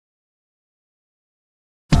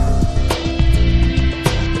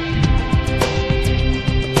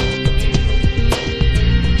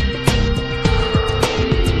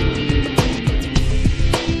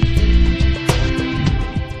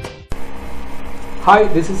Hi,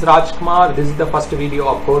 this is Rajkumar. This is the first video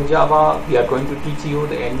of Core Java. We are going to teach you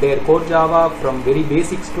the entire Core Java from very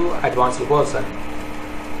basics to advanced version.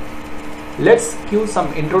 Let's give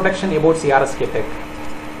some introduction about CrskTech.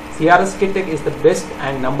 CrskTech is the best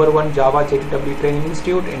and #1 Java J2EE training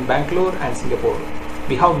institute in Bangalore and Singapore.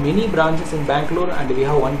 We have many branches in Bangalore and we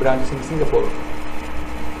have one branch in Singapore.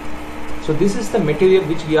 So this is the material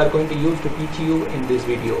which we are going to use to teach you in this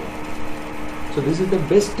video. So this is the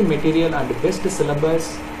best material and the best syllabus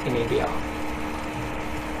in India.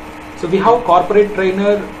 So we have corporate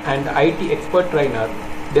trainer and IT expert trainer.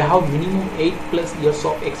 They have minimum 8+ years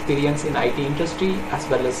of experience in IT industry as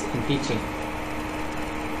well as in teaching.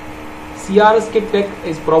 CrskTech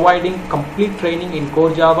is providing complete training in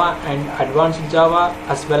core Java and advanced Java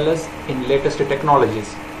as well as in latest technologies.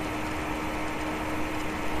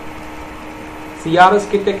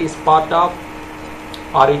 CrskTech is part of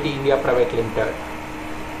RET India Private Limited.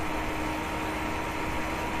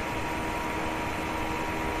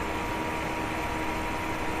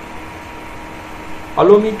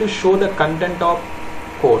 Allow me to show the content of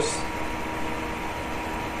course.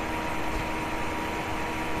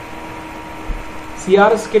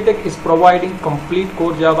 CrskTech is providing complete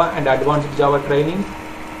core Java and advanced Java training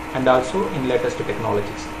and also in latest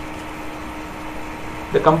technologies.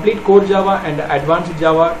 The complete core Java and advanced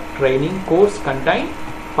Java training course contain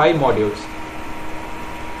 5 modules.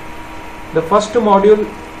 The first module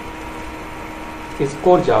is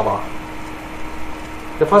core Java.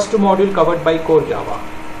 The first module covered by core Java.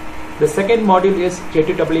 The second module is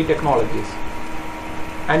J2EE technologies.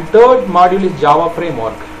 And third module is Java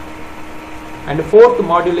framework. And the fourth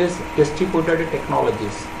module is distributed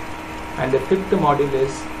technologies. And the fifth module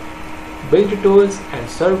is build tools and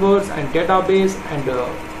servers and database and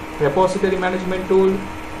repository management tool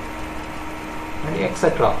and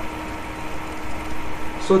etc.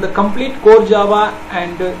 So the complete core Java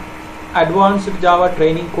and advanced Java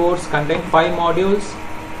training course contains 5 modules.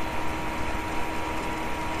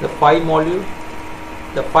 The 5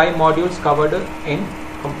 modules covered in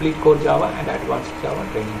complete core Java and advanced Java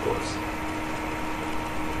training course.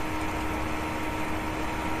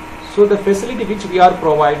 So the facility which we are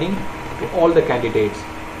providing to all the candidates.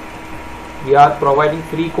 We are providing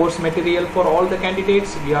free course material for all the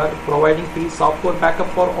candidates. We are providing free software backup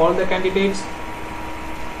for all the candidates.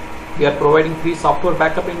 We are providing free software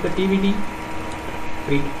backup in the DVD,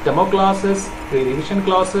 free demo classes, free revision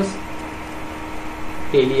classes,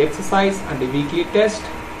 daily exercise and the weekly test.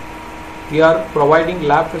 We are providing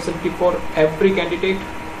lab facility for every candidate.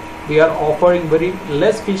 We are offering very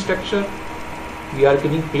less fee structure. We are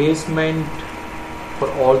giving placement for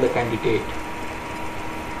all the candidates,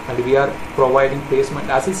 and we are providing placement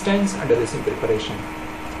assistance and resume preparation.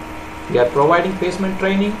 We are providing placement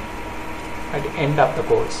training at the end of the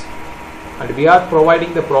course, and we are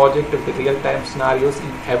providing the project with the real-time scenarios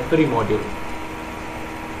in every module.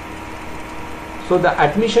 So the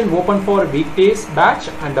admission open for weekdays batch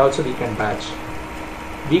and also weekend batch.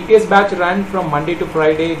 Weekdays batch run from Monday to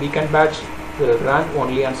Friday. Weekend batch will run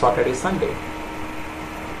only on Saturday, Sunday.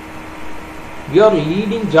 We are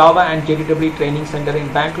leading Java and J2EE training center in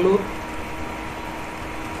Bangalore.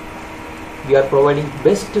 We are providing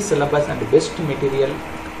best syllabus and best material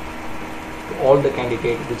to all the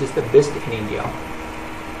candidates, which is the best in India.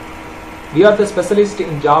 We are the specialist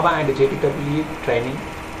in Java and J2EE training.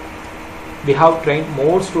 We have trained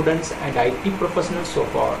more students and IT professionals so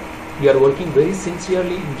far. We are working very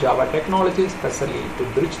sincerely in Java technology, especially to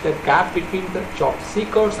bridge the gap between the job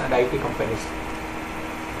seekers and IT companies.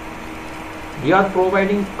 We are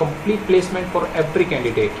providing complete placement for every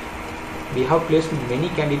candidate. We have placed many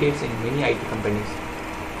candidates in many IT companies.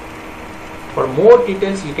 For more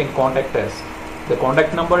details, you can contact us. The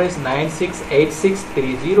contact number is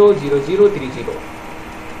 9686300030.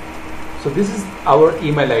 So this is our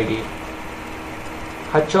email ID,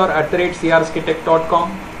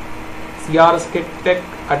 hr@crskTech.com,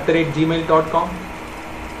 crskTech@gmail.com.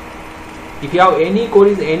 If you have any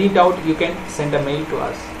queries, any doubt, you can send a mail to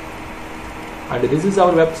us. And this is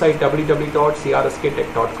our website,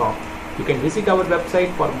 www.crskTech.com. You can visit our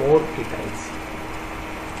website for more details.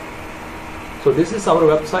 So this is our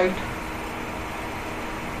website.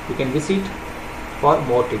 You can visit for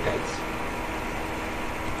more details.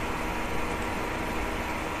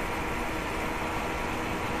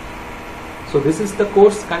 So this is the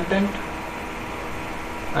course content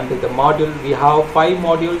and the module. We have 5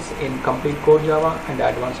 modules in complete core Java and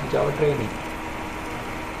advanced Java training.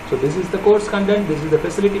 So this is the course content, this is the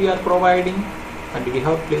facility we are providing, and we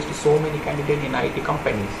have placed so many candidates in IT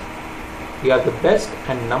companies. We are the best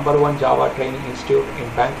and #1 Java training institute in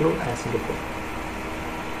Bangalore and Singapore.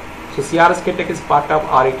 So CrskTech is part of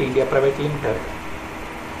RIT India Private Limited.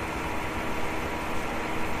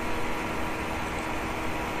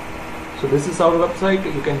 So this is our website.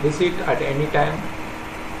 You can visit at any time.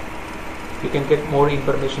 You can get more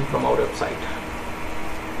information from our website.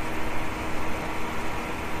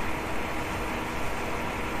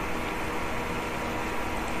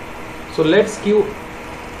 So let's give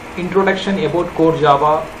introduction about core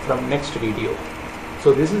Java from next video.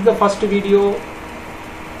 So this is the first video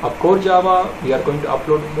of core Java. We are going to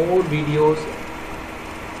upload more videos.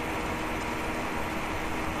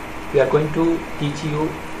 We are going to teach you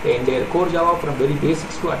the entire core Java from very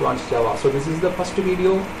basics to advanced Java. So this is the first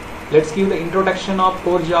video. Let's give the introduction of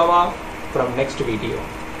core Java from next video.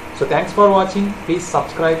 So thanks for watching. Please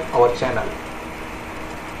subscribe our channel.